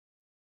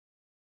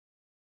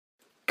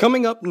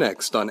Coming up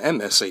next on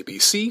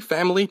MSABC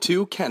Family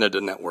 2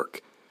 Canada Network.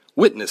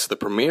 Witness the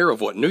premiere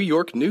of what New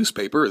York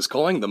newspaper is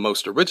calling the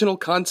most original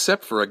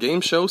concept for a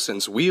game show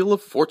since Wheel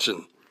of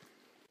Fortune.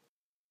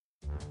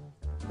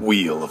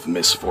 Wheel of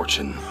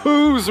Misfortune.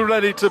 Who's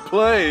ready to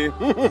play?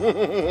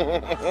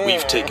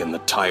 We've taken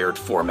the tired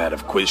format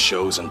of quiz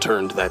shows and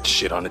turned that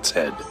shit on its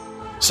head.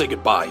 Say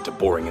goodbye to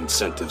boring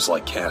incentives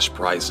like cash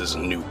prizes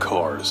and new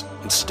cars.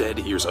 Instead,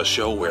 here's a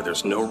show where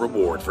there's no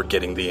reward for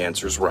getting the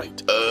answers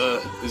right.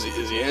 Is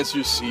the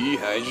answer C,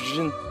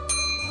 hydrogen?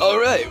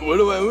 Alright, what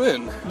do I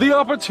win? The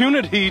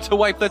opportunity to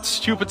wipe that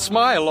stupid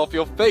smile off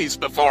your face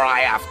before I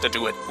have to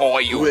do it for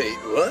you. Wait,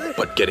 what?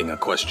 But getting a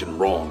question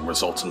wrong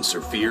results in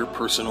severe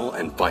personal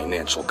and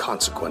financial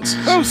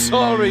consequences. Oh,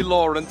 sorry,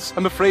 Lawrence.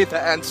 I'm afraid the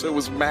answer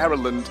was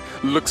Maryland.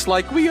 Looks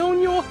like we own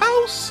your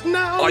house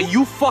now. Are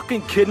you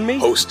fucking kidding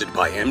me? Hosted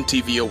by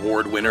MTV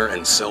Award winner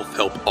and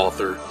self-help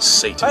author,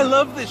 Satan. I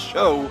love this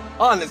show,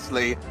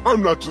 honestly.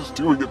 I'm not just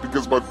doing it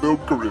because my film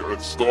career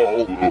has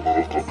stalled.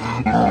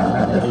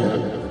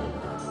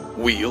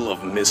 Wheel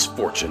of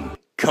Misfortune,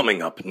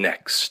 coming up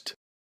next.